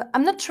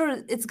I'm not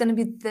sure it's going to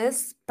be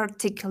this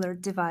particular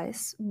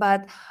device,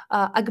 but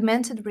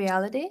augmented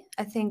reality.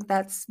 I think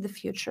that's the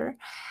future,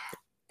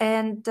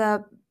 and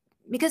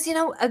because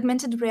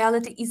augmented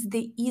reality is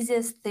the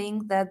easiest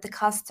thing that the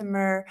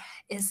customer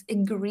is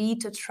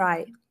agreed to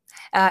try.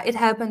 It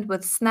happened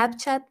with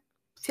Snapchat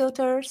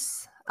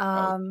filters,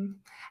 Oh,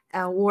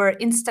 or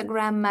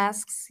Instagram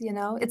masks.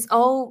 It's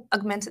all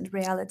augmented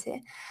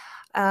reality,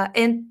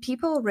 and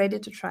people are ready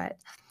to try it.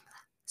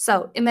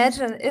 So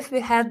imagine if we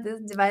had these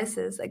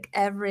devices, like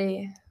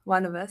every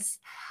one of us,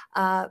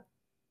 uh,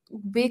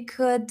 we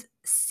could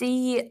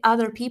see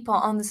other people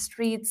on the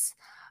streets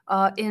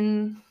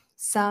in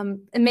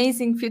some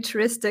amazing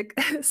futuristic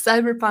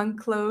cyberpunk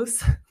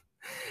clothes,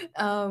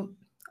 um,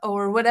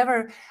 or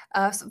whatever.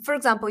 So for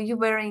example, you're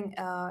wearing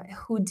a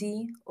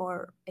hoodie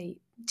or a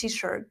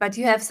t-shirt, but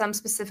you have some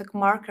specific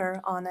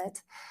marker on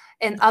it,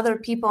 and other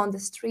people on the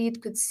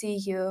street could see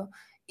you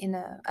in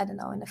a, I don't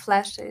know, in a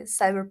flashy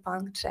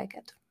cyberpunk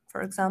jacket,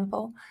 for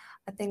example.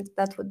 I think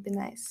that would be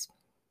nice.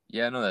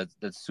 yeah, no,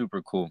 that's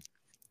super cool.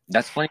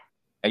 That's funny.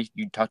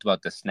 You talked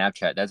about the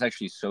Snapchat. That's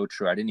actually so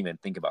true. I didn't even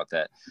think about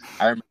that.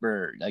 I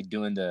remember like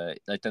doing do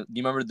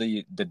you remember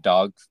the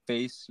dog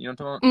face? You know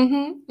what I'm talking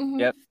Mm-hmm, mm-hmm.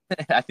 about?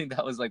 Yep. I think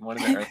that was like one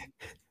of the early.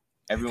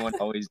 Everyone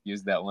always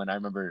used that one. I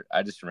remember.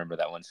 I just remember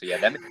that one. So yeah,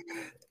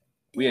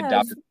 we Yes.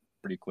 adopted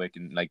pretty quick,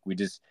 and like we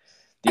just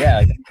yeah,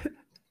 like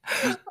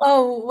use.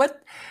 Oh,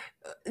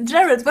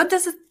 Jared, what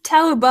does it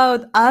tell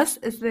about us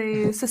as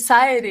a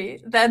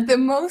society that the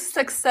most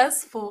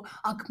successful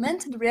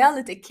augmented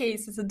reality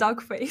case is a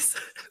dog face,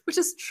 which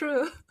is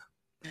true,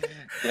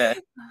 Yeah,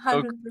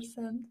 so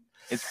 100%.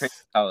 it's crazy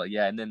how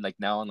yeah, and then like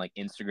now on like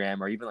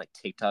Instagram or even like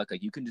TikTok,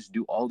 like you can just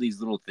do all these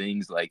little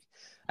things. Like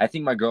I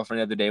think my girlfriend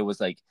the other day was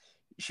like,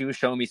 she was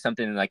showing me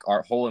something, and like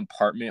our whole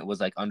apartment was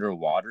like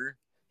underwater.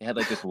 It had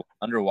like this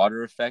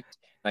underwater effect.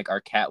 Like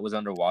our cat was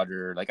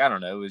underwater. Like I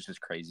don't know, it was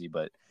just crazy.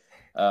 But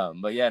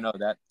yeah, no,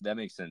 that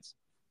makes sense.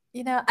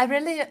 I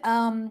really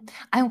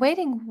I'm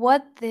waiting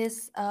what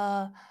this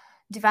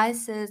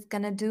device is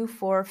gonna do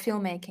for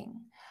filmmaking.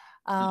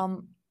 Hmm.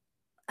 Um,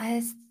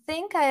 I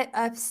think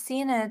I've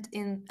seen it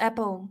in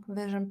Apple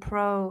Vision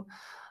Pro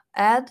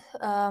ad.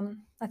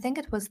 I think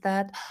it was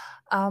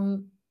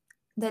um,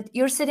 that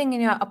you're sitting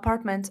in your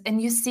apartment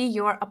and you see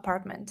your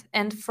apartment,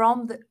 and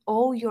from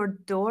all your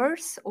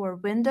doors or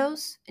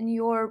windows in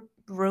your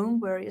room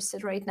where you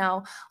sit right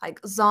now, like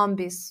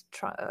zombies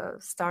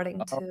starting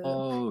to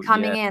Oh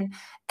coming yeah, in.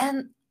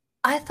 And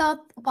I thought,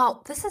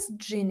 wow, this is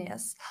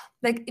genius.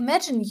 Like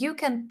imagine you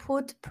can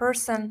put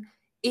person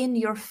in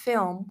your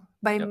film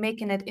by yep,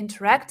 making it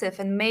interactive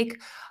and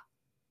make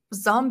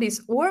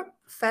zombies or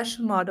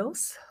fashion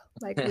models,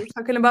 like we're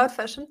talking about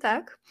fashion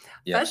tech,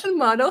 yep. fashion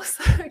models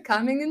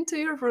coming into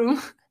your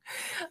room.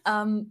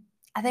 um,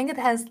 I think it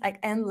has like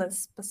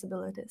endless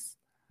possibilities.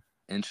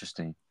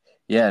 Interesting.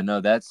 Yeah,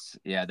 no, that's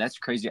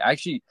crazy.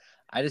 Actually,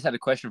 I just had a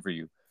question for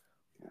you.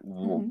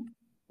 Mhm.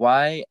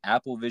 Why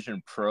Apple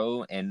Vision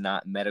Pro and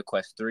not Meta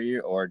Quest 3,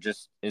 or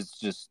just is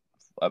just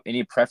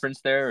any preference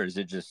there, or is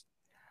it just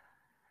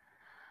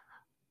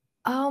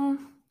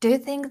Do you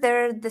think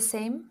they're the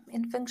same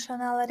in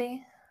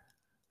functionality?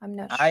 I'm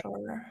not I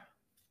sure.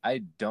 I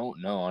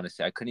don't know,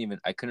 honestly. I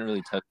couldn't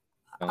really tell.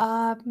 No,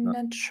 I'm no.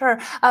 not sure.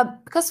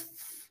 Because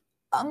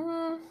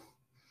um,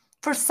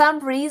 for some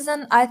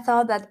reason, I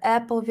thought that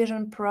Apple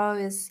Vision Pro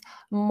is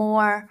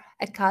more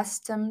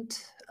accustomed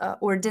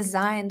or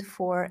designed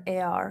for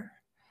AR.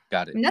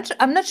 Got it.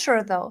 I'm not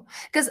sure though,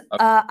 because Okay.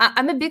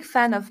 I'm a big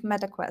fan of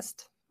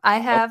MetaQuest. I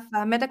Oh, have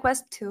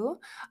MetaQuest 2.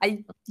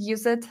 I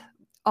use it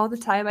all the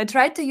time. I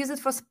tried to use it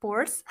for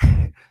sports,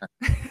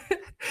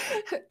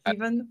 got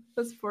even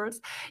for sports.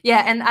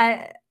 Yeah, and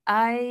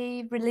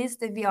I released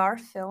the VR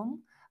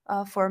film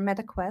for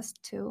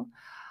MetaQuest 2.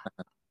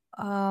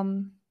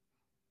 Um,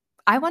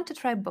 I want to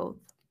try both.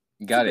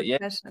 It's a got it. good Yeah,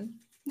 question.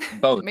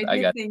 both. Made I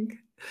me got think.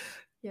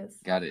 Yes.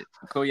 got it.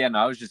 Cool. Yeah, no,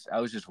 I was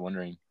just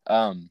wondering.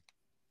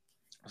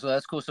 So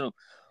that's cool. So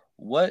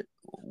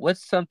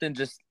what's something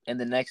just in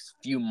the next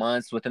few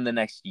months, within the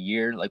next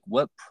year, like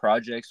what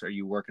projects are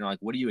you working on? Like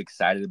what are you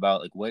excited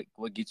about? Like what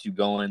gets you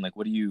going? Like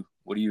what are you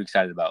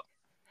excited about?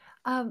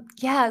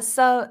 Yeah,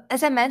 so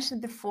as I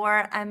mentioned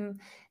before, I'm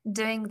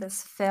doing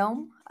this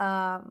film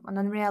on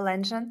Unreal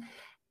Engine,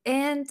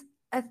 and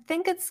I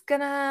think it's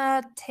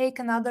gonna take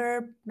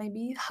another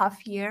maybe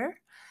half year.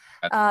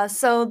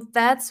 So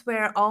that's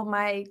where all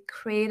my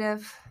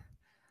creative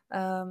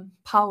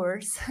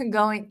powers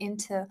going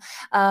into.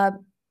 Uh,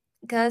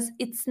 because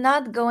it's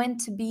not going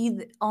to be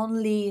the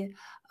only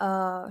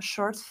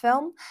short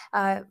film.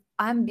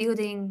 I'm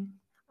building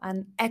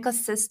an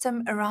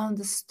ecosystem around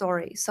the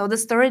story. So the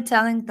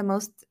storytelling, the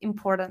most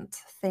important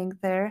thing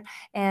there.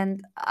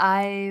 And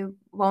I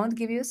won't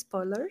give you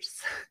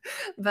spoilers,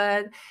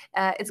 but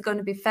it's going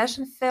to be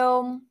fashion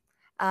film,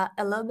 a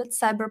little bit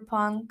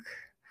cyberpunk,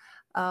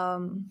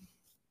 um,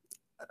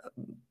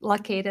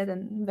 located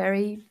in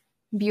very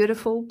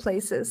beautiful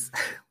places.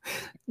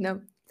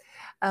 No,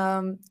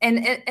 and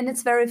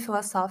it's very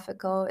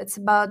philosophical. It's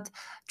about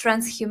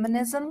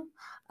transhumanism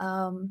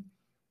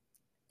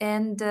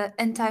and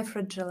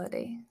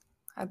anti-fragility.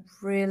 I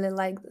really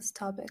like these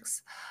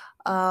topics.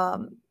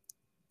 Um,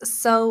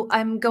 so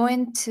I'm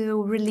going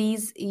to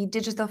release a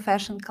digital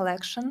fashion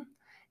collection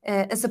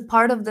as a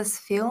part of this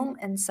film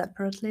and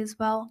separately as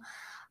well.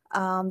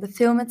 The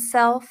film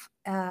itself,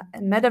 a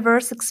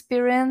metaverse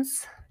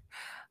experience,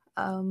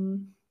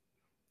 um,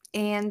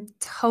 and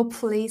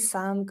hopefully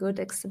some good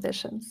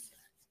exhibitions.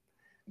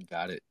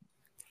 Got it.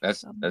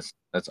 So.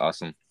 That's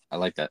awesome. I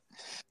like that.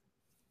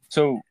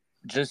 So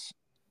just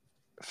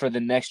for the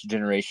next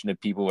generation of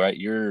people, right?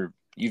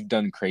 You've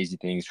done crazy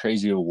things,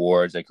 crazy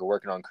awards, like you're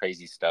working on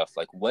crazy stuff.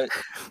 Like what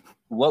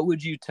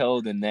would you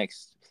tell the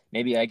next,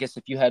 maybe I guess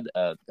if you had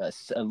a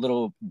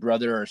little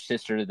brother or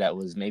sister that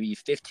was maybe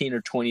 15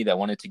 or 20 that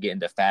wanted to get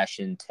into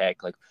fashion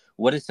tech, like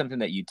what is something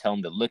that you tell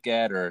them to look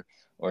at or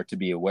to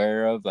be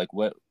aware of? Like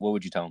what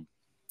would you tell them?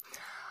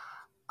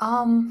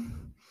 Um,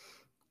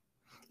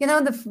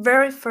 the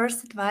very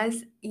first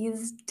advice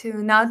is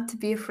to not to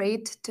be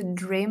afraid to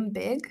dream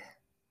big.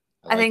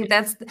 I I like think it.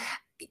 that's,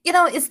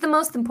 it's the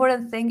most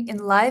important thing in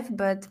life,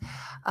 but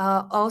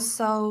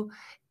also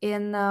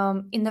in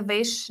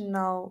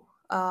innovational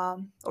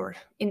or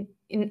in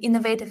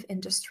innovative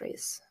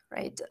industries,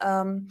 right?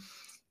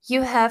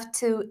 You have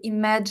to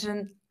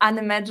imagine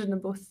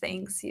unimaginable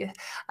things.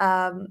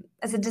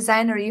 As a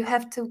designer, you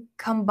have to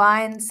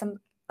combine some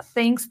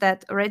things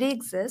that already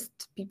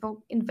exist.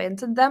 People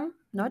invented them,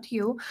 not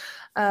you,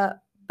 uh,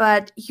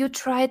 but you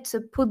try to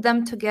put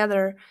them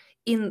together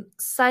in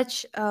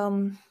such a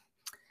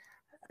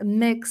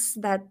mix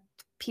that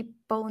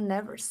people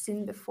never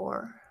seen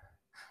before.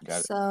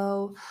 Got it.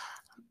 So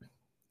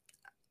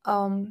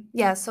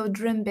yeah, so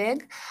dream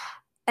big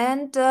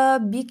and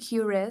be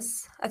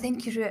curious. I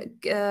think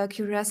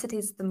curiosity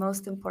is the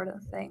most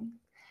important thing,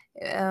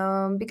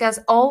 because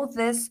all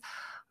this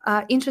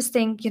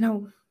interesting,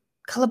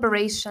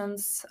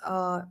 collaborations,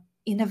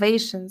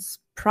 innovations,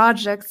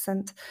 projects,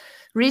 and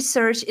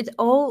research, it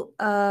all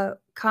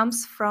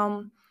comes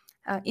from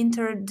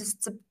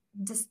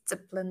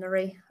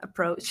interdisciplinary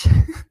approach.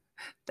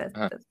 that,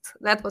 Uh-huh. that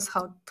that was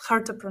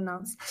hard to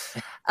pronounce.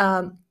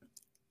 Um,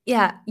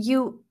 yeah,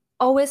 you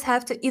always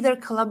have to either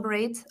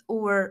collaborate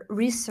or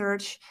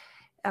research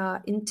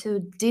into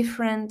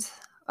different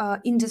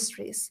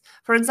industries.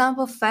 For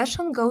example,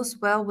 fashion goes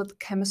well with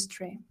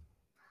chemistry,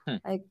 Hmm.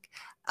 like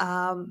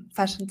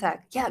fashion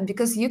tech. Yeah,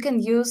 because you can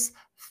use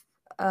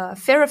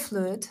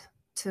ferrofluid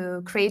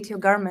to create your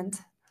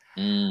garment.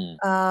 Mm,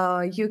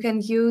 You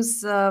can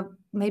use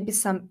maybe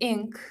some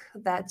ink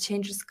that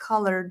changes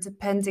color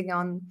depending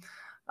on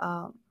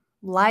uh,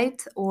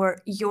 light or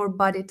your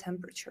body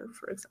temperature,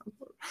 for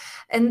example.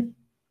 And,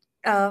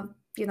 uh,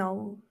 you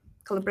know,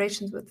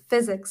 collaborations with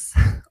physics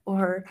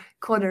or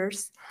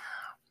coders.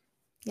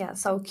 Yeah,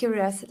 so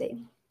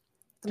curiosity,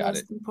 the got it.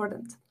 most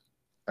important.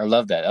 I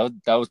love that.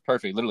 That was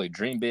perfect. Literally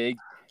dream big,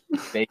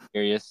 stay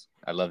curious.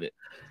 I love it.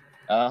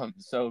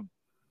 So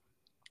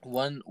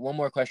one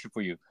more question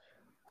for you.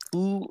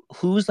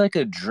 Who's like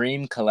a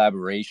dream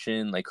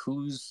collaboration? Like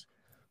who's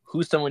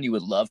someone you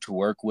would love to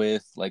work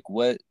with? Like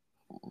what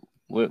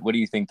do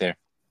you think there?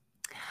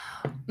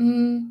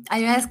 Are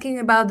you asking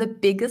about the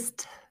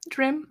biggest?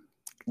 dream?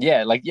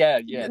 Yeah, like yeah.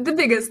 The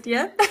biggest,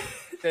 yeah.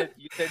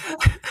 You said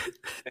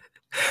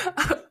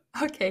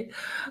Okay.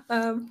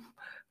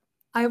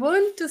 I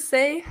want to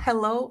say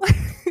hello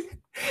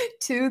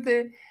to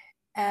the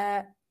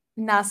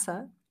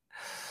NASA.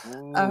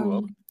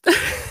 ooh,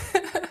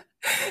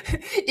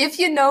 If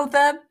you know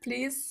them,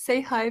 please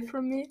say hi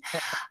from me.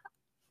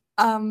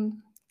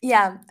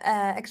 Yeah,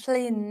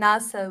 actually,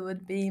 NASA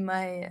would be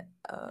my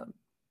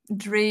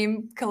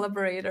dream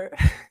collaborator.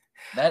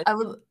 that I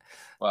would,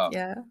 wow.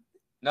 yeah.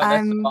 No,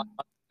 that's so awesome.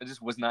 I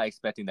just was not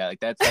expecting that. Like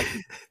that's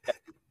actually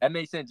that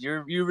makes sense.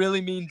 You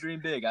really mean dream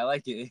big. I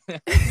like it.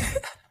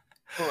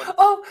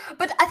 Oh,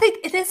 but I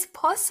think it is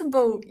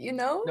possible, you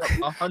know,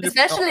 No, 100%.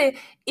 especially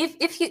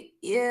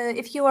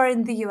if you are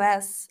in the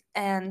US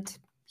and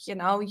you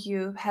know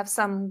you have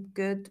some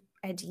good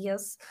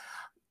ideas.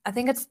 I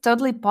think it's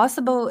totally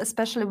possible,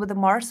 especially with the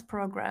Mars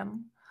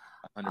program.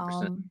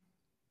 100%.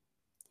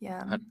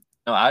 Yeah.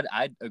 No,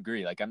 I'd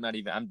agree. Like I'm not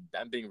even.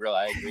 I'm being real.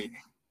 I agree.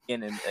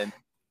 And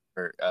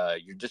for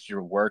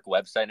your work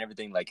website and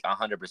everything, like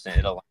 100%.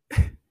 It'll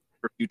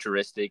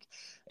futuristic.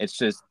 It's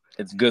just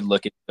it's good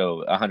looking.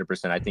 So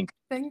 100%. I think.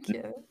 Thank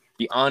you.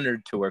 Be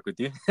honored to work with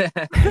you.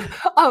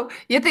 Oh,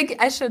 you think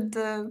I should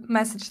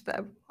message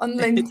them on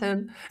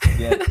LinkedIn?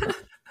 Yeah.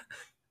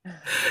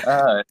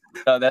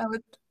 No, that's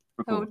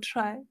I would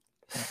try.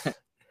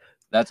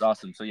 That's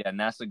awesome. So yeah,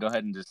 NASA, go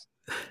ahead and just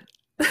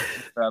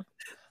up.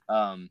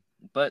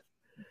 But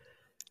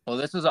well,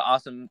 this was an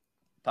awesome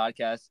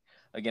podcast.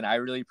 Again, I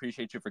really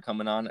appreciate you for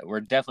coming on.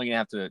 We're definitely gonna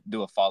have to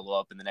do a follow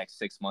up in the next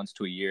 6 months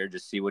to a year,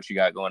 just see what you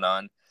got going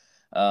on.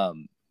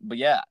 But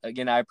yeah,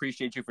 again, I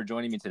appreciate you for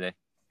joining me today.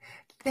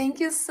 Thank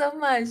you so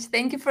much.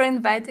 Thank you for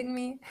inviting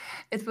me.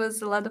 It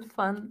was a lot of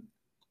fun.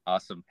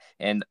 Awesome.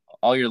 And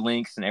all your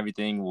links and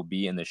everything will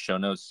be in the show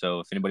notes. So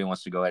if anybody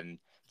wants to go ahead and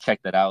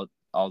check that out,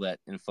 all that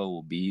info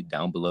will be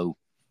down below.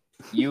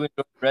 You enjoy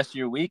the rest of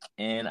your week,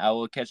 and I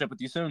will catch up with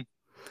you soon.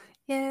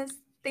 Yes,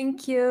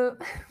 thank you.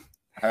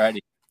 Alrighty.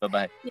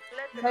 Bye-bye.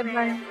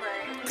 Bye-bye.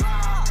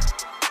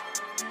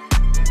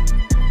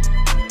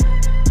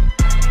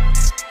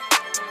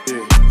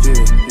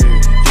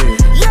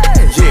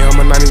 Yeah, I'm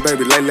a 90s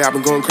baby. Lately, I've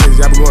been going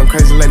crazy. I've been going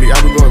crazy lately.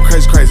 I've been going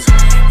crazy.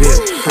 Yeah,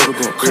 I've been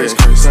going crazy.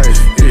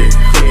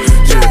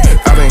 Yeah.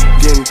 I've been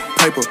getting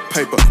paper.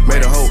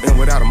 Made a whole and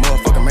without a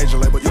motherfucking major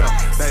label. Yeah,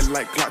 they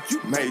like clock,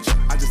 you major.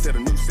 I just set a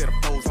new set of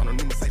foes on a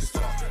new Mercedes.